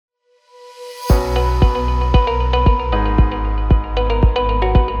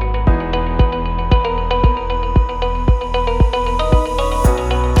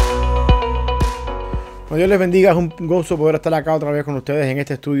Dios les bendiga, es un gozo poder estar acá otra vez con ustedes en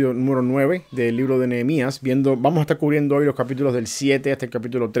este estudio número 9 del libro de Nehemías. Vamos a estar cubriendo hoy los capítulos del 7 hasta el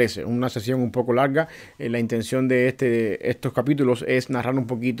capítulo 13. Una sesión un poco larga. La intención de estos capítulos es narrar un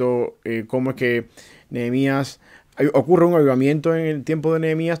poquito cómo es que Nehemías ocurre un avivamiento en el tiempo de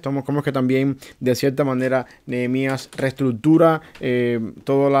Nehemías, cómo es que también de cierta manera Nehemías reestructura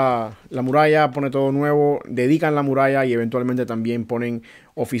toda la muralla, pone todo nuevo, dedican la muralla y eventualmente también ponen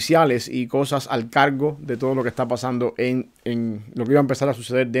oficiales y cosas al cargo de todo lo que está pasando en lo que iba a empezar a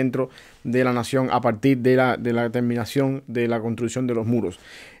suceder dentro de la nación a partir de la terminación de la construcción de los muros.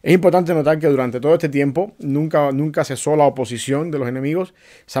 Es importante notar que durante todo este tiempo nunca cesó la oposición de los enemigos.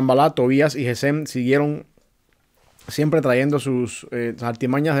 Sanbalat, Tobías y Gesem siguieron siempre trayendo sus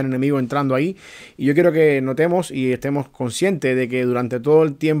artimañas del enemigo entrando ahí. Y yo quiero que notemos y estemos conscientes de que durante todo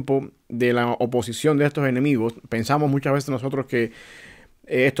el tiempo de la oposición de estos enemigos, pensamos muchas veces nosotros que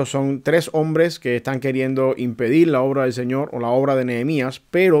estos son 3 hombres que están queriendo impedir la obra del Señor o la obra de Nehemías,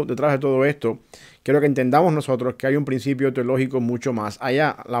 pero detrás de todo esto, quiero que entendamos nosotros que hay un principio teológico mucho más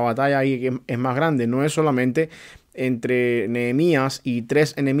allá. La batalla ahí es más grande, no es solamente entre Nehemías y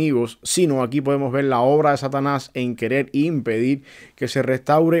 3 enemigos, sino aquí podemos ver la obra de Satanás en querer impedir que se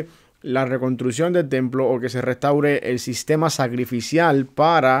restaure la reconstrucción del templo o que se restaure el sistema sacrificial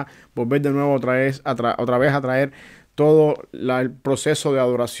para volver de nuevo otra vez a traer todo el proceso de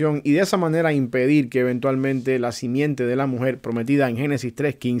adoración y de esa manera impedir que eventualmente la simiente de la mujer prometida en Génesis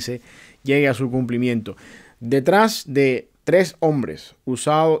 3:15 llegue a su cumplimiento. Detrás de 3 hombres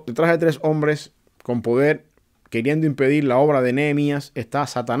con poder queriendo impedir la obra de Nehemías está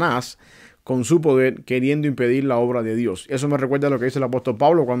Satanás con su poder queriendo impedir la obra de Dios. Eso me recuerda a lo que dice el apóstol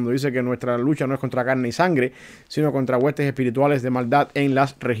Pablo cuando dice que nuestra lucha no es contra carne y sangre, sino contra huestes espirituales de maldad en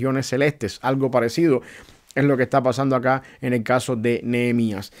las regiones celestes. Algo parecido es lo que está pasando acá en el caso de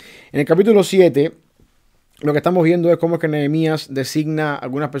Nehemías. En el capítulo 7, lo que estamos viendo es cómo es que Nehemías designa a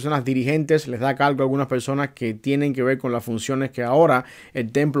algunas personas dirigentes, les da cargo a algunas personas que tienen que ver con las funciones que ahora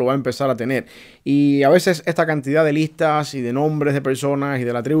el templo va a empezar a tener. Y a veces esta cantidad de listas y de nombres de personas y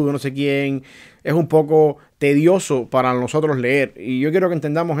de la tribu de no sé quién es un poco tedioso para nosotros leer. Y yo quiero que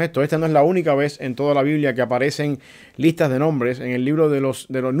entendamos esto. Esta no es la única vez en toda la Biblia que aparecen listas de nombres. En el libro de los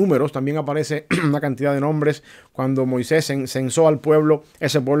números también aparece una cantidad de nombres cuando Moisés censó al pueblo,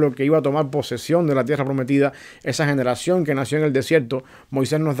 ese pueblo que iba a tomar posesión de la tierra prometida, esa generación que nació en el desierto.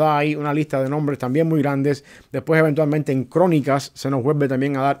 Moisés nos da ahí una lista de nombres también muy grandes. Después eventualmente en Crónicas se nos vuelve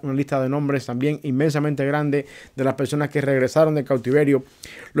también a dar una lista de nombres también inmensamente grande de las personas que regresaron del cautiverio.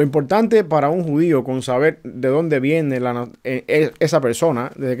 Lo importante para un judío con saber de dónde viene esa persona,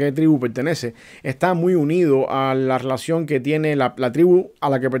 de qué tribu pertenece, está muy unido a la relación que tiene la tribu a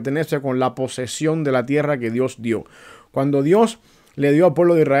la que pertenece con la posesión de la tierra que Dios dio. Cuando Dios le dio al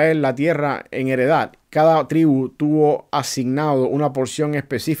pueblo de Israel la tierra en heredad, cada tribu tuvo asignado una porción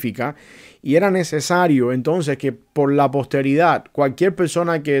específica y era necesario entonces que por la posteridad cualquier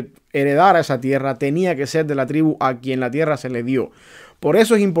persona que heredara esa tierra tenía que ser de la tribu a quien la tierra se le dio. Por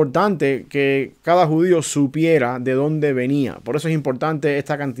eso es importante que cada judío supiera de dónde venía. Por eso es importante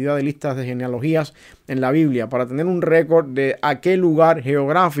esta cantidad de listas de genealogías en la Biblia, para tener un récord de a qué lugar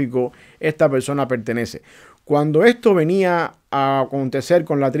geográfico esta persona pertenece. Cuando esto venía a acontecer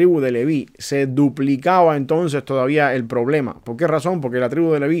con la tribu de Leví, se duplicaba entonces todavía el problema. ¿Por qué razón? Porque la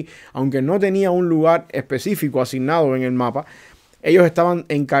tribu de Leví, aunque no tenía un lugar específico asignado en el mapa, ellos estaban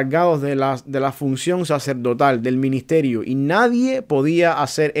encargados de la función sacerdotal, del ministerio, y nadie podía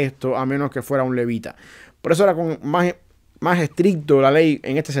hacer esto a menos que fuera un levita. Por eso era más estricto la ley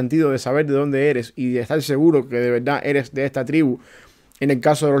en este sentido de saber de dónde eres y de estar seguro que de verdad eres de esta tribu en el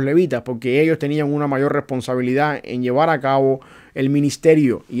caso de los levitas, porque ellos tenían una mayor responsabilidad en llevar a cabo el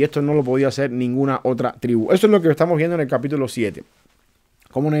ministerio y esto no lo podía hacer ninguna otra tribu. Eso es lo que estamos viendo en el capítulo 7.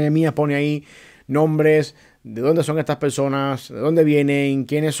 Como Nehemías pone ahí nombres, de dónde son estas personas, de dónde vienen,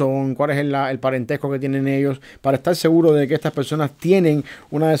 quiénes son, cuál es el parentesco que tienen ellos, para estar seguro de que estas personas tienen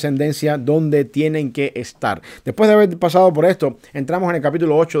una descendencia donde tienen que estar. Después de haber pasado por esto, entramos en el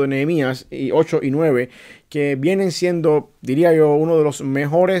capítulo 8 de Nehemías, 8 y 9, que vienen siendo, diría yo, uno de los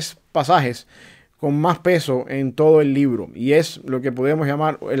mejores pasajes con más peso en todo el libro, y es lo que podemos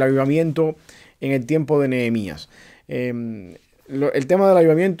llamar el avivamiento en el tiempo de Nehemías. El tema del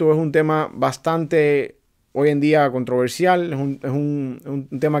avivamiento es un tema bastante hoy en día controversial, es un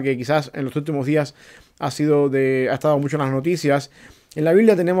tema que quizás en los últimos días ha estado mucho en las noticias. En la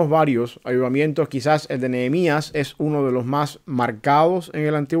Biblia tenemos varios avivamientos, quizás el de Nehemías es uno de los más marcados en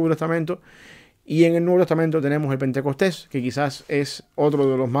el Antiguo Testamento Y en el Nuevo Testamento tenemos el Pentecostés, que quizás es otro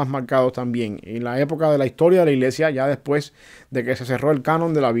de los más marcados también. En la época de la historia de la iglesia, ya después de que se cerró el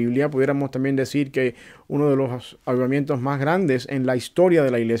canon de la Biblia, pudiéramos también decir que uno de los avivamientos más grandes en la historia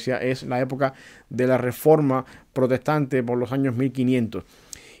de la iglesia es la época de la Reforma Protestante por los años 1500.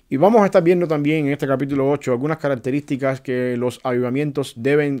 Y vamos a estar viendo también en este capítulo 8 algunas características que los avivamientos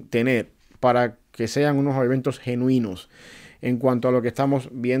deben tener para que sean unos avivamientos genuinos en cuanto a lo que estamos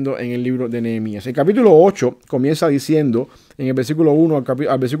viendo en el libro de Nehemías. El capítulo 8 comienza diciendo, en el versículo 1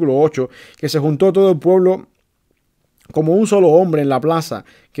 al versículo 8, que se juntó todo el pueblo como un solo hombre en la plaza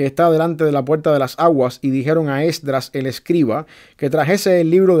que está delante de la puerta de las aguas, y dijeron a Esdras el escriba que trajese el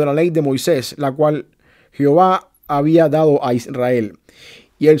libro de la ley de Moisés, la cual Jehová había dado a Israel.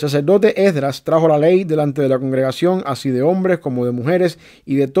 Y el sacerdote Esdras trajo la ley delante de la congregación, así de hombres como de mujeres,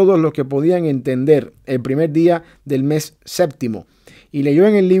 y de todos los que podían entender, el primer día del mes séptimo. Y leyó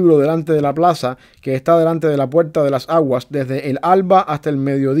en el libro delante de la plaza, que está delante de la puerta de las aguas, desde el alba hasta el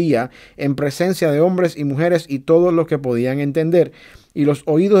mediodía, en presencia de hombres y mujeres y todos los que podían entender. Y los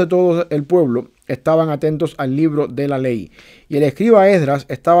oídos de todo el pueblo estaban atentos al libro de la ley. Y el escriba Esdras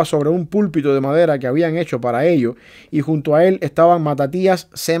estaba sobre un púlpito de madera que habían hecho para ello, y junto a él estaban Matatías,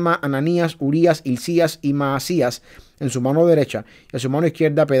 Sema, Ananías, Urías, Hilcías y Maasías en su mano derecha, y a su mano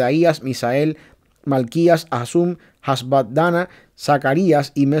izquierda Pedaías, Misael, Malquías, Asum, Hasbadana,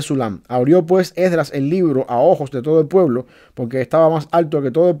 Zacarías y Mesulam. Abrió pues Esdras el libro a ojos de todo el pueblo, porque estaba más alto que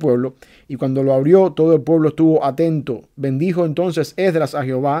todo el pueblo, y cuando lo abrió todo el pueblo estuvo atento. Bendijo entonces Esdras a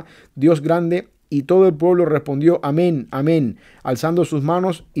Jehová, Dios grande, y todo el pueblo respondió amén, amén, alzando sus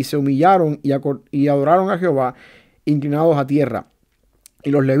manos, y se humillaron y adoraron a Jehová, inclinados a tierra.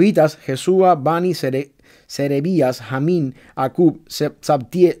 Y los levitas, Jesúa, Bani, Serebías, Jamín, Acub,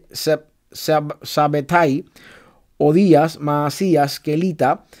 Sabetai, Odías, Maasías,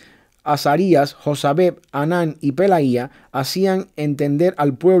 Kelita, Azarías, Josabeb, Anán y Pelaía hacían entender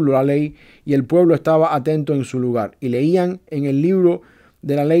al pueblo la ley, y el pueblo estaba atento en su lugar, y leían en el libro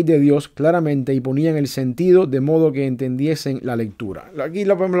de la ley de Dios claramente, y ponían el sentido de modo que entendiesen la lectura. Aquí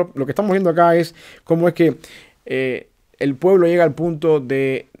lo que estamos viendo acá es cómo es que el pueblo llega al punto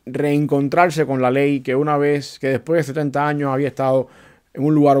de reencontrarse con la ley que una vez, que después de 70 años había estado en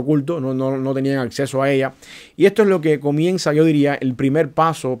un lugar oculto, no tenían acceso a ella. Y esto es lo que comienza, yo diría, el primer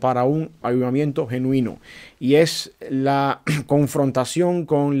paso para un avivamiento genuino. Y es la confrontación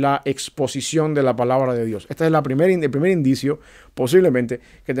con la exposición de la palabra de Dios. Este es el primer indicio, posiblemente,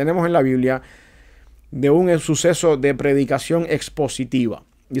 que tenemos en la Biblia de un suceso de predicación expositiva.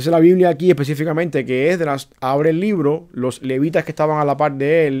 Dice la Biblia aquí específicamente que Esdras abre el libro, los levitas que estaban a la par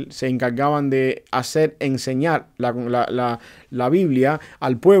de él se encargaban de enseñar la Biblia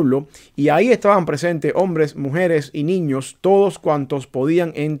al pueblo, y ahí estaban presentes hombres, mujeres y niños, todos cuantos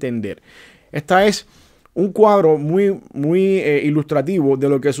podían entender. Esta es un cuadro muy ilustrativo de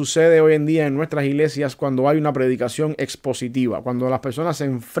lo que sucede hoy en día en nuestras iglesias cuando hay una predicación expositiva, cuando las personas se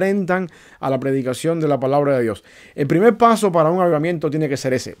enfrentan a la predicación de la palabra de Dios. El primer paso para un avivamiento tiene que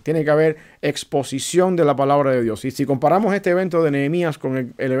ser ese, tiene que haber exposición de la palabra de Dios. Y si comparamos este evento de Nehemías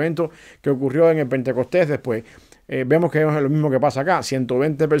con el evento que ocurrió en el Pentecostés después, vemos que es lo mismo que pasa acá.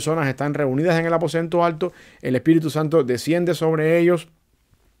 120 personas están reunidas en el aposento alto, el Espíritu Santo desciende sobre ellos,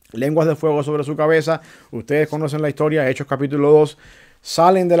 lenguas de fuego sobre su cabeza. Ustedes conocen la historia, Hechos capítulo 2.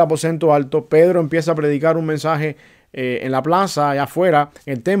 Salen del aposento alto. Pedro empieza a predicar un mensaje en la plaza, allá afuera,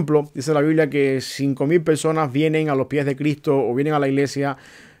 en el templo. Dice la Biblia que 5,000 personas vienen a los pies de Cristo o vienen a la iglesia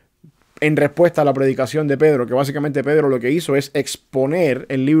en respuesta a la predicación de Pedro, que básicamente Pedro lo que hizo es exponer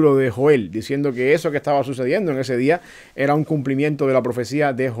el libro de Joel, diciendo que eso que estaba sucediendo en ese día era un cumplimiento de la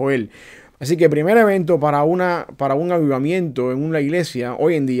profecía de Joel. Así que el primer evento para un avivamiento en una iglesia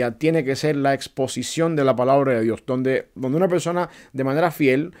hoy en día tiene que ser la exposición de la palabra de Dios, donde una persona de manera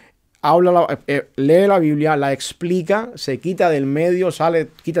fiel lee la Biblia, la explica, se quita del medio,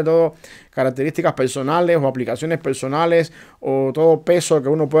 quita todo características personales o aplicaciones personales o todo peso que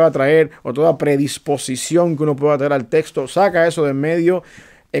uno pueda traer o toda predisposición que uno pueda traer al texto, saca eso del medio,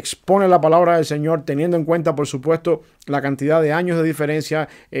 expone la palabra del Señor, teniendo en cuenta, por supuesto, la cantidad de años de diferencia,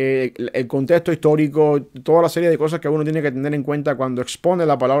 el contexto histórico, toda la serie de cosas que uno tiene que tener en cuenta cuando expone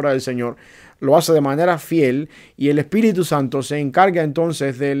la palabra del Señor. Lo hace de manera fiel, y el Espíritu Santo se encarga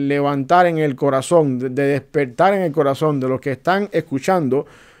entonces de levantar en el corazón, de despertar en el corazón de los que están escuchando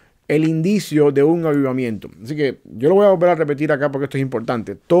el indicio de un avivamiento. Así que yo lo voy a volver a repetir acá porque esto es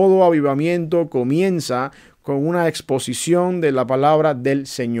importante. Todo avivamiento comienza con una exposición de la palabra del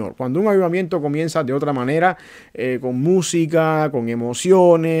Señor. Cuando un avivamiento comienza de otra manera, con música, con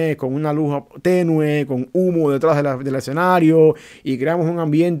emociones, con una luz tenue, con humo detrás del escenario, y creamos un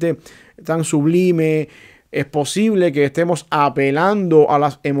ambiente tan sublime, es posible que estemos apelando a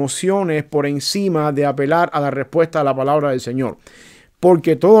las emociones por encima de apelar a la respuesta a la palabra del Señor.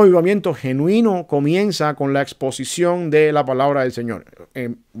 Porque todo avivamiento genuino comienza con la exposición de la palabra del Señor.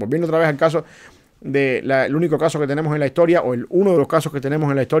 Volviendo otra vez al caso el único caso que tenemos en la historia, o uno de los casos que tenemos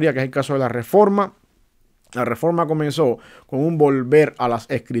en la historia, que es el caso de la Reforma. La Reforma comenzó con un volver a las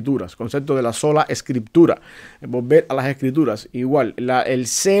Escrituras, concepto de la sola Escritura, volver a las Escrituras. Igual, el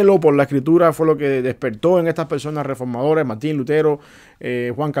celo por la Escritura fue lo que despertó en estas personas reformadoras, Martín Lutero,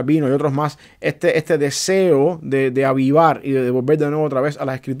 Juan Calvino y otros más, este deseo de avivar y de volver de nuevo otra vez a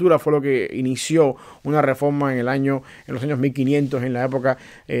las Escrituras fue lo que inició una reforma en los años 1500, en la época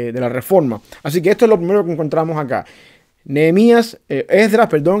de la Reforma. Así que esto es lo primero que encontramos acá. Esdras,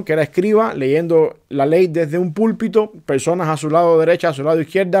 que era escriba, leyendo la ley desde un púlpito, personas a su lado derecha, a su lado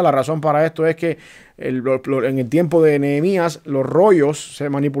izquierda. La razón para esto es que en el tiempo de Nehemías los rollos se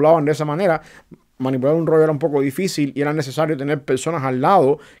manipulaban de esa manera. Manipular un rollo era un poco difícil y era necesario tener personas al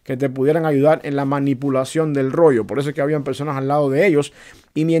lado que te pudieran ayudar en la manipulación del rollo. Por eso es que habían personas al lado de ellos.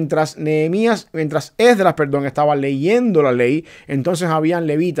 Y mientras Esdras, estaba leyendo la ley, entonces habían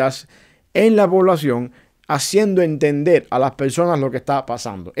levitas en la población haciendo entender a las personas lo que está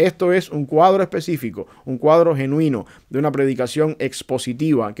pasando. Esto es un cuadro específico, un cuadro genuino de una predicación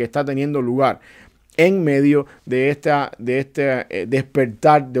expositiva que está teniendo lugar en medio de este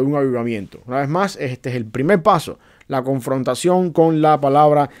despertar de un avivamiento. Una vez más, este es el primer paso, la confrontación con la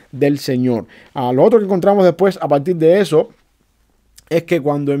palabra del Señor. Lo otro que encontramos después, a partir de eso, es que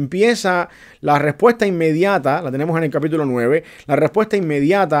cuando empieza la respuesta inmediata, la tenemos en el capítulo 9, la respuesta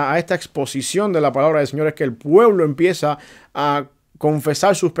inmediata a esta exposición de la palabra del Señor es que el pueblo empieza a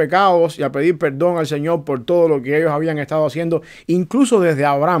confesar sus pecados y a pedir perdón al Señor por todo lo que ellos habían estado haciendo, incluso desde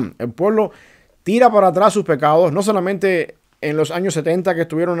Abraham. El pueblo tira para atrás sus pecados, no solamente en los años 70 que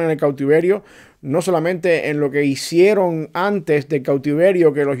estuvieron en el cautiverio, no solamente en lo que hicieron antes del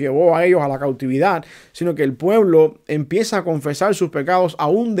cautiverio que los llevó a ellos a la cautividad, sino que el pueblo empieza a confesar sus pecados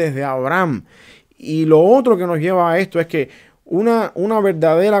aún desde Abraham. Y lo otro que nos lleva a esto es que una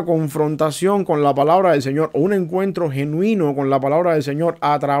verdadera confrontación con la palabra del Señor, o un encuentro genuino con la palabra del Señor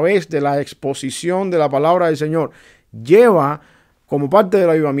a través de la exposición de la palabra del Señor, lleva como parte del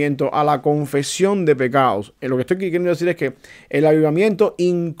avivamiento a la confesión de pecados. Lo que estoy queriendo decir es que el avivamiento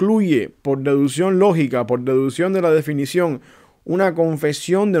incluye, por deducción lógica, por deducción de la definición, una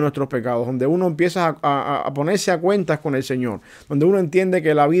confesión de nuestros pecados, donde uno empieza a ponerse a cuentas con el Señor, donde uno entiende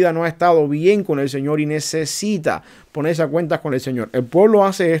que la vida no ha estado bien con el Señor y necesita ponerse a cuentas con el Señor. El pueblo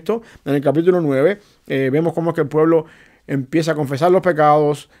hace esto en el capítulo 9. Vemos cómo es que el pueblo empieza a confesar los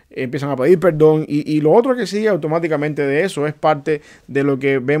pecados, empiezan a pedir perdón, y lo otro que sigue automáticamente de eso es parte de lo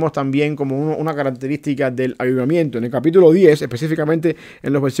que vemos también como una característica del avivamiento. En el capítulo 10, específicamente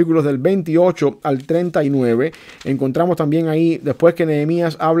en los versículos del 28 al 39, encontramos también ahí, después que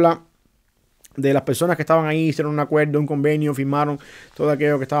Nehemías habla de las personas que estaban ahí, hicieron un acuerdo, un convenio, firmaron todo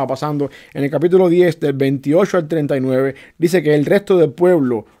aquello que estaba pasando. En el capítulo 10, del 28 al 39, dice que el resto del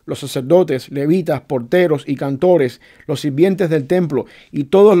pueblo, los sacerdotes, levitas, porteros y cantores, los sirvientes del templo y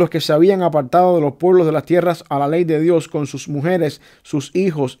todos los que se habían apartado de los pueblos de las tierras a la ley de Dios con sus mujeres, sus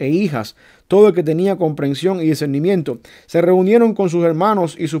hijos e hijas, todo el que tenía comprensión y discernimiento, se reunieron con sus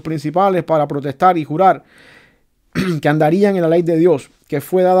hermanos y sus principales para protestar y jurar que andarían en la ley de Dios, que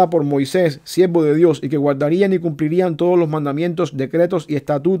fue dada por Moisés, siervo de Dios, y que guardarían y cumplirían todos los mandamientos, decretos y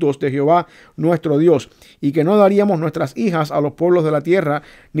estatutos de Jehová nuestro Dios, y que no daríamos nuestras hijas a los pueblos de la tierra,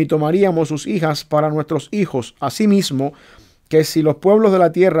 ni tomaríamos sus hijas para nuestros hijos. Asimismo, que si los pueblos de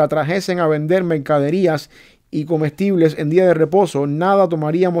la tierra trajesen a vender mercaderías y comestibles en día de reposo, nada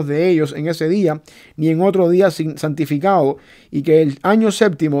tomaríamos de ellos en ese día, ni en otro día santificado, y que el año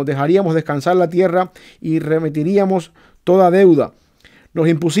séptimo dejaríamos descansar la tierra y remitiríamos toda deuda. Nos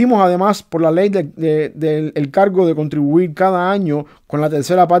impusimos además por la ley del cargo de contribuir cada año con la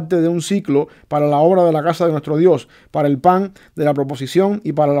tercera parte de un ciclo para la obra de la casa de nuestro Dios, para el pan de la proposición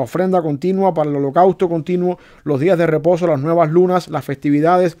y para la ofrenda continua, para el holocausto continuo, los días de reposo, las nuevas lunas, las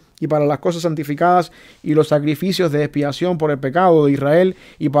festividades y para las cosas santificadas y los sacrificios de expiación por el pecado de Israel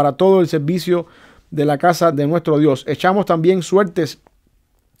y para todo el servicio de la casa de nuestro Dios. Echamos también suertes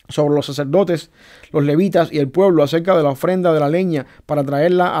sobre los sacerdotes, los levitas y el pueblo acerca de la ofrenda de la leña para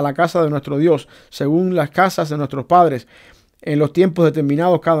traerla a la casa de nuestro Dios, según las casas de nuestros padres, en los tiempos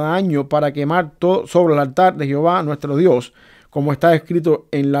determinados cada año para quemar todo sobre el altar de Jehová nuestro Dios, como está escrito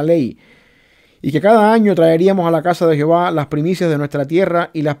en la ley. Y que cada año traeríamos a la casa de Jehová las primicias de nuestra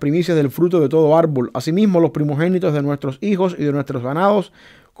tierra y las primicias del fruto de todo árbol, asimismo los primogénitos de nuestros hijos y de nuestros ganados,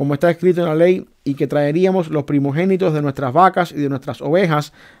 como está escrito en la ley, y que traeríamos los primogénitos de nuestras vacas y de nuestras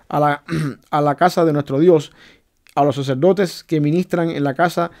ovejas a la casa de nuestro Dios, a los sacerdotes que ministran en la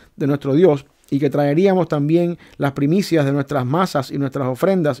casa de nuestro Dios, y que traeríamos también las primicias de nuestras masas y nuestras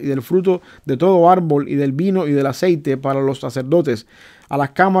ofrendas y del fruto de todo árbol y del vino y del aceite para los sacerdotes, a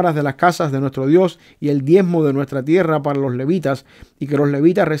las cámaras de las casas de nuestro Dios, y el diezmo de nuestra tierra para los levitas, y que los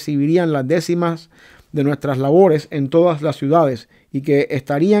levitas recibirían las décimas de nuestras labores en todas las ciudades, y que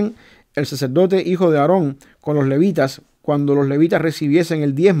estarían el sacerdote hijo de Aarón con los levitas cuando los levitas recibiesen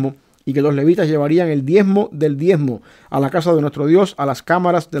el diezmo, y que los levitas llevarían el diezmo del diezmo a la casa de nuestro Dios, a las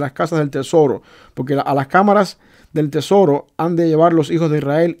cámaras de las casas del tesoro, porque a las cámaras del tesoro han de llevar los hijos de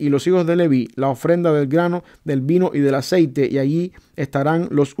Israel y los hijos de Leví la ofrenda del grano, del vino y del aceite, y allí estarán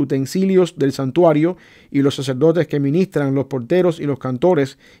los utensilios del santuario y los sacerdotes que ministran, los porteros y los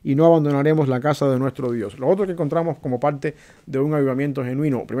cantores, y no abandonaremos la casa de nuestro Dios. Lo otro que encontramos como parte de un avivamiento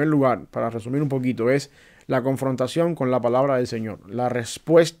genuino, en primer lugar, para resumir un poquito, es la confrontación con la palabra del Señor, la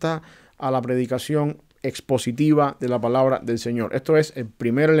respuesta a la predicación expositiva de la palabra del Señor. Esto es el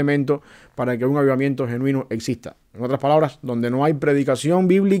primer elemento para que un avivamiento genuino exista. En otras palabras, donde no hay predicación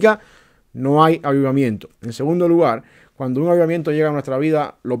bíblica, no hay avivamiento. En segundo lugar, cuando un avivamiento llega a nuestra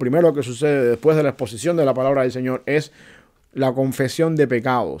vida, lo primero que sucede después de la exposición de la palabra del Señor es la confesión de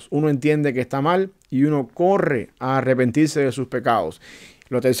pecados. Uno entiende que está mal y uno corre a arrepentirse de sus pecados.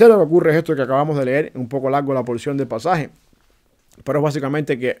 Lo tercero que ocurre es esto que acabamos de leer, un poco largo la porción del pasaje, pero es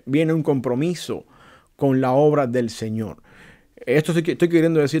básicamente que viene un compromiso con la obra del Señor. Esto estoy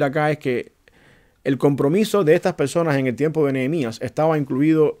queriendo decir acá es que el compromiso de estas personas en el tiempo de Nehemías estaba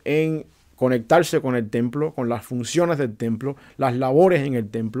incluido en conectarse con el templo, con las funciones del templo, las labores en el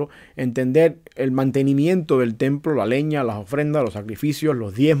templo, entender el mantenimiento del templo, la leña, las ofrendas, los sacrificios,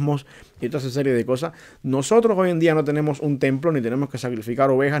 los diezmos y toda esa serie de cosas. Nosotros hoy en día no tenemos un templo, ni tenemos que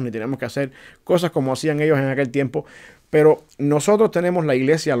sacrificar ovejas, ni tenemos que hacer cosas como hacían ellos en aquel tiempo, pero nosotros tenemos la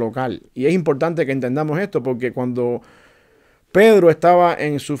iglesia local. Y es importante que entendamos esto, porque cuando Pedro estaba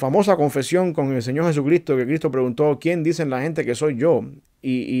en su famosa confesión con el Señor Jesucristo, que Cristo preguntó: ¿quién dicen la gente que soy yo?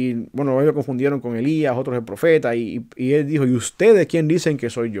 Y bueno, ellos confundieron con Elías, otros el profeta, y él dijo: ¿y ustedes quién dicen que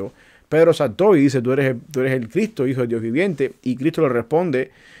soy yo? Pedro saltó y dice: tú eres el Cristo, hijo de Dios viviente. Y Cristo le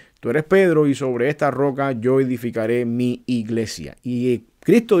responde: tú eres Pedro, y sobre esta roca yo edificaré mi iglesia. Y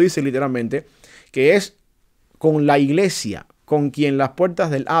Cristo dice literalmente que es con la iglesia con quien las puertas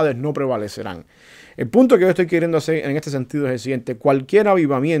del Hades no prevalecerán. El punto que yo estoy queriendo hacer en este sentido es el siguiente: cualquier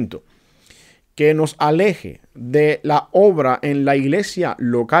avivamiento que nos aleje de la obra en la iglesia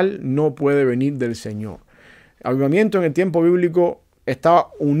local no puede venir del Señor. El avivamiento en el tiempo bíblico estaba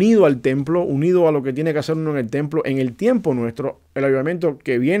unido al templo, unido a lo que tiene que hacer uno en el templo. En el tiempo nuestro, el avivamiento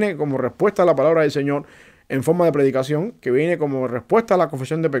que viene como respuesta a la palabra del Señor en forma de predicación, que viene como respuesta a la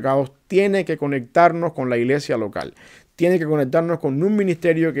confesión de pecados, tiene que conectarnos con la iglesia local. Tiene que conectarnos con un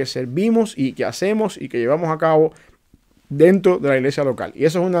ministerio que servimos y que hacemos y que llevamos a cabo dentro de la iglesia local. Y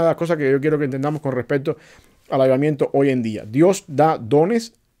eso es una de las cosas que yo quiero que entendamos con respecto al avivamiento hoy en día. Dios da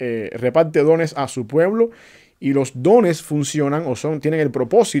dones, reparte dones a su pueblo, y los dones funcionan tienen el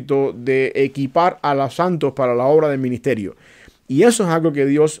propósito de equipar a los santos para la obra del ministerio. Y eso es algo que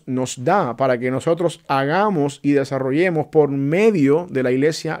Dios nos da para que nosotros hagamos y desarrollemos por medio de la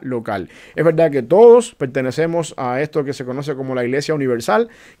iglesia local. Es verdad que todos pertenecemos a esto que se conoce como la iglesia universal,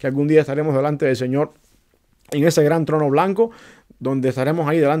 que algún día estaremos delante del Señor en ese gran trono blanco, donde estaremos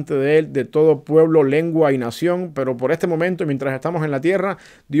ahí delante de Él, de todo pueblo, lengua y nación. Pero por este momento, mientras estamos en la tierra,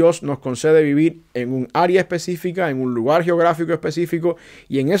 Dios nos concede vivir en un área específica, en un lugar geográfico específico,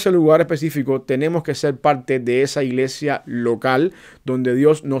 y en ese lugar específico tenemos que ser parte de esa iglesia local donde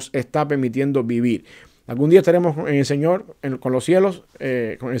Dios nos está permitiendo vivir. Algún día estaremos en el Señor,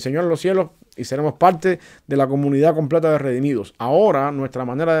 con el Señor en los cielos, y seremos parte de la comunidad completa de redimidos. Ahora nuestra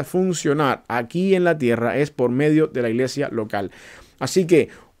manera de funcionar aquí en la tierra es por medio de la iglesia local. Así que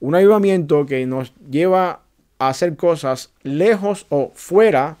un avivamiento que nos lleva a hacer cosas lejos o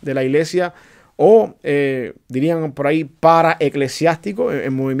fuera de la iglesia, o dirían por ahí para eclesiástico,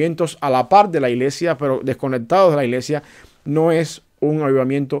 en movimientos a la par de la iglesia pero desconectados de la iglesia, no es un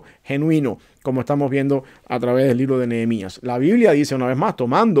avivamiento genuino, como estamos viendo a través del libro de Nehemías. La Biblia dice, una vez más,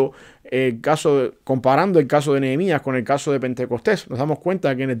 comparando el caso de Nehemías con el caso de Pentecostés, nos damos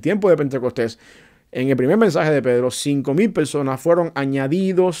cuenta que en el tiempo de Pentecostés, en el primer mensaje de Pedro, 5,000 personas fueron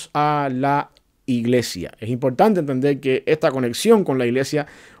añadidos a la iglesia. Es importante entender que esta conexión con la iglesia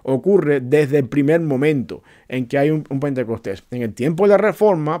ocurre desde el primer momento en que hay un Pentecostés. En el tiempo de la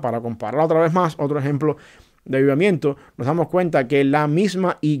Reforma, para comparar otra vez más, otro ejemplo de avivamiento, nos damos cuenta que la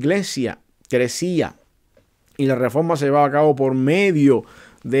misma iglesia crecía y la Reforma se llevaba a cabo por medio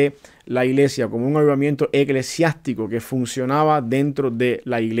de la iglesia, como un avivamiento eclesiástico que funcionaba dentro de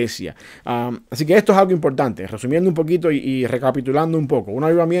la iglesia. Así que esto es algo importante. Resumiendo un poquito y recapitulando un poco, un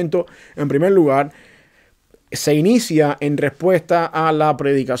avivamiento, en primer lugar, se inicia en respuesta a la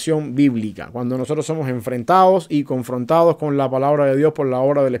predicación bíblica, cuando nosotros somos enfrentados y confrontados con la palabra de Dios por la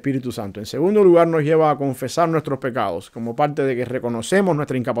obra del Espíritu Santo. En segundo lugar, nos lleva a confesar nuestros pecados, como parte de que reconocemos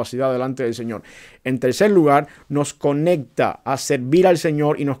nuestra incapacidad delante del Señor. En tercer lugar, nos conecta a servir al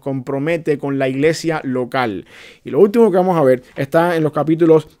Señor y nos compromete con la iglesia local. Y lo último que vamos a ver está en los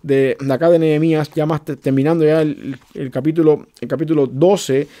capítulos de acá de Nehemías, ya más terminando ya el capítulo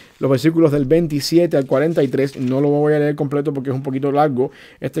 12, los versículos del 27 al 43. No lo voy a leer completo porque es un poquito largo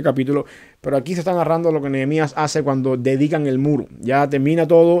este capítulo, pero aquí se está narrando lo que Nehemías hace cuando dedican el muro. Ya termina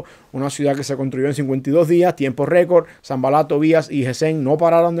todo, una ciudad que se construyó en 52 días, tiempo récord. Sanbalat, Tobías y Gesén no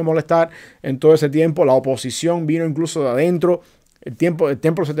pararon de molestar en todo ese tiempo. La oposición vino incluso de adentro. El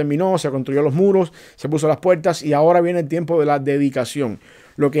templo se terminó, se construyó los muros, se puso las puertas y ahora viene el tiempo de la dedicación.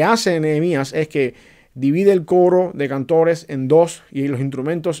 Lo que hace Nehemías es que divide el coro de cantores en dos y los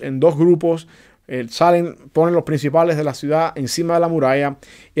instrumentos en dos grupos. Ponen los principales de la ciudad encima de la muralla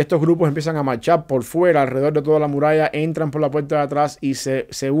y estos grupos empiezan a marchar por fuera alrededor de toda la muralla, entran por la puerta de atrás y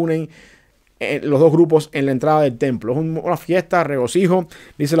se unen los dos grupos en la entrada del templo. Es una fiesta, regocijo.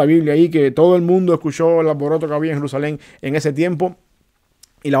 Dice la Biblia ahí que todo el mundo escuchó el alboroto que había en Jerusalén en ese tiempo.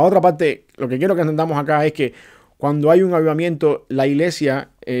 Y la otra parte, lo que quiero que entendamos acá es que cuando hay un avivamiento, la iglesia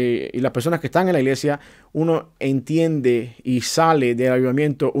y las personas que están en la iglesia, uno entiende y sale del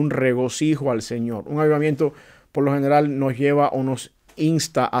avivamiento un regocijo al Señor. Un avivamiento por lo general nos lleva o nos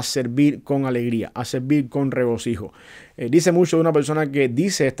insta a servir con alegría, a servir con regocijo. Dice mucho de una persona que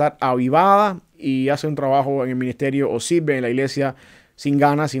dice estar avivada y hace un trabajo en el ministerio o sirve en la iglesia sin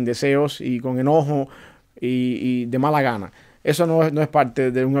ganas, sin deseos y con enojo y de mala gana. Eso no es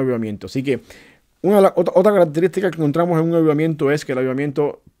parte de un avivamiento. Así que otra característica que encontramos en un avivamiento es que el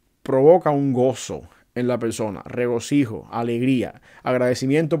avivamiento provoca un gozo en la persona, regocijo, alegría,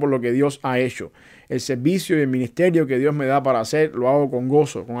 agradecimiento por lo que Dios ha hecho. El servicio y el ministerio que Dios me da para hacer, lo hago con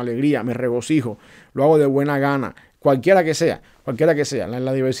gozo, con alegría, me regocijo, lo hago de buena gana, cualquiera que sea.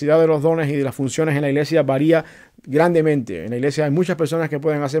 La diversidad de los dones y de las funciones en la iglesia varía grandemente. En la iglesia hay muchas personas que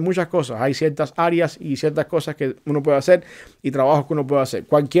pueden hacer muchas cosas. Hay ciertas áreas y ciertas cosas que uno puede hacer y trabajos que uno puede hacer.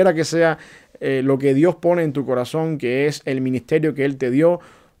 Cualquiera que sea lo que Dios pone en tu corazón, que es el ministerio que Él te dio,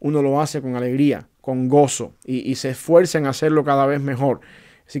 uno lo hace con alegría, con gozo y se esfuerza en hacerlo cada vez mejor.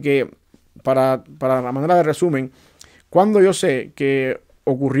 Así que para la manera de resumen, cuando yo sé que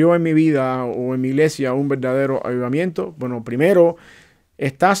ocurrió en mi vida o en mi iglesia un verdadero avivamiento, bueno, primero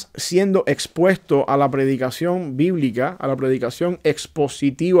estás siendo expuesto a la predicación bíblica, a la predicación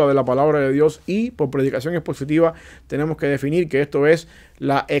expositiva de la palabra de Dios, y por predicación expositiva tenemos que definir que esto es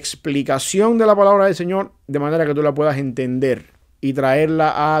la explicación de la palabra del Señor de manera que tú la puedas entender y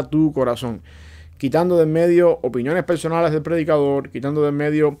traerla a tu corazón, quitando de en medio opiniones personales del predicador, quitando de en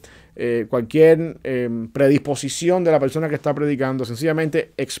medio cualquier predisposición de la persona que está predicando,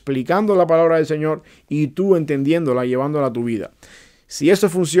 sencillamente explicando la palabra del Señor y tú entendiéndola, llevándola a tu vida. Si eso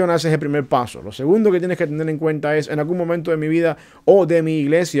funciona, ese es el primer paso. Lo segundo que tienes que tener en cuenta es, en algún momento de mi vida o de mi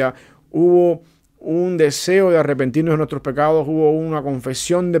iglesia, hubo un deseo de arrepentirnos de nuestros pecados, hubo una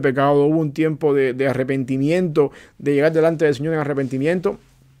confesión de pecado, hubo un tiempo de arrepentimiento, de llegar delante del Señor en arrepentimiento.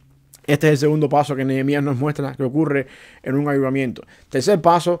 Este es el segundo paso que Nehemías nos muestra que ocurre en un avivamiento. Tercer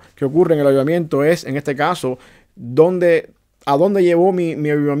paso que ocurre en el avivamiento es, en este caso, ¿a dónde llevó mi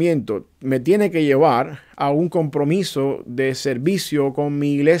avivamiento? Me tiene que llevar a un compromiso de servicio con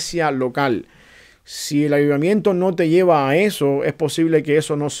mi iglesia local. Si el avivamiento no te lleva a eso, es posible que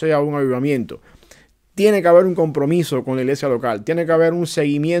eso no sea un avivamiento. Tiene que haber un compromiso con la iglesia local. Tiene que haber un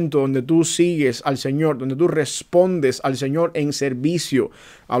seguimiento donde tú sigues al Señor, donde tú respondes al Señor en servicio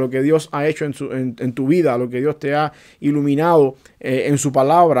a lo que Dios ha hecho en tu vida, a lo que Dios te ha iluminado en su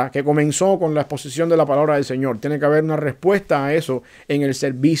palabra, que comenzó con la exposición de la palabra del Señor. Tiene que haber una respuesta a eso en el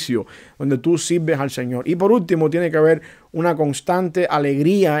servicio, donde tú sirves al Señor. Y por último, tiene que haber una constante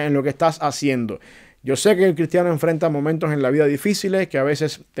alegría en lo que estás haciendo. Yo sé que el cristiano enfrenta momentos en la vida difíciles, que a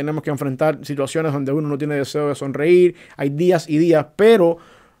veces tenemos que enfrentar situaciones donde uno no tiene deseo de sonreír, hay días y días, pero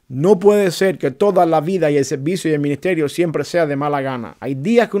no puede ser que toda la vida y el servicio y el ministerio siempre sea de mala gana. Hay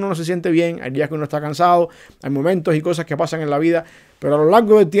días que uno no se siente bien, hay días que uno está cansado, hay momentos y cosas que pasan en la vida, pero a lo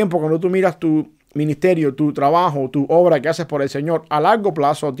largo del tiempo, cuando tú miras tu ministerio, tu trabajo, tu obra que haces por el Señor, a largo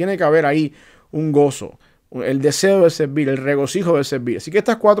plazo tiene que haber ahí un gozo, el deseo de servir, el regocijo de servir. Así que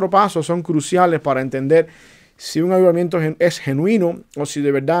estos 4 pasos son cruciales para entender si un avivamiento es genuino o si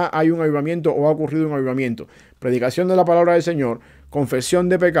de verdad hay un avivamiento o ha ocurrido un avivamiento. Predicación de la palabra del Señor, confesión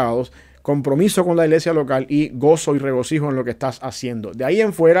de pecados, compromiso con la iglesia local y gozo y regocijo en lo que estás haciendo. De ahí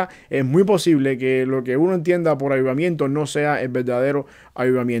en fuera es muy posible que lo que uno entienda por avivamiento no sea el verdadero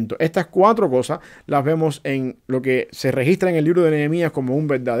avivamiento. Estas 4 cosas las vemos en lo que se registra en el libro de Nehemías como un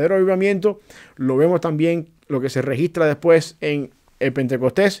verdadero avivamiento. Lo vemos también lo que se registra después en el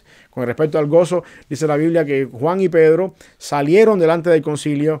Pentecostés. Con respecto al gozo, dice la Biblia que Juan y Pedro salieron delante del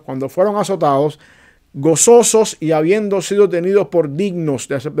concilio cuando fueron azotados, gozosos y habiendo sido tenidos por dignos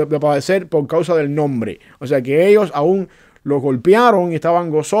de padecer por causa del nombre. O sea que ellos aún los golpearon y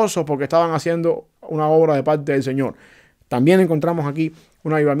estaban gozosos porque estaban haciendo una obra de parte del Señor. También encontramos aquí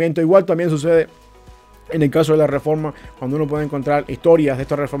un avivamiento. Igual también sucede en el caso de la Reforma, cuando uno puede encontrar historias de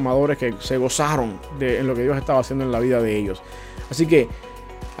estos reformadores que se gozaron en lo que Dios estaba haciendo en la vida de ellos. Así que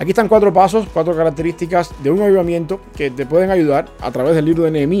aquí están 4 pasos, 4 características de un avivamiento que te pueden ayudar a través del libro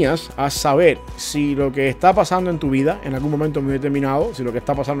de Nehemías a saber si lo que está pasando en tu vida en algún momento muy determinado, si lo que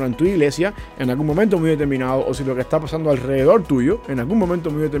está pasando en tu iglesia en algún momento muy determinado o si lo que está pasando alrededor tuyo en algún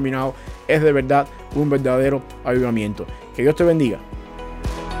momento muy determinado es de verdad un verdadero avivamiento. Que Dios te bendiga.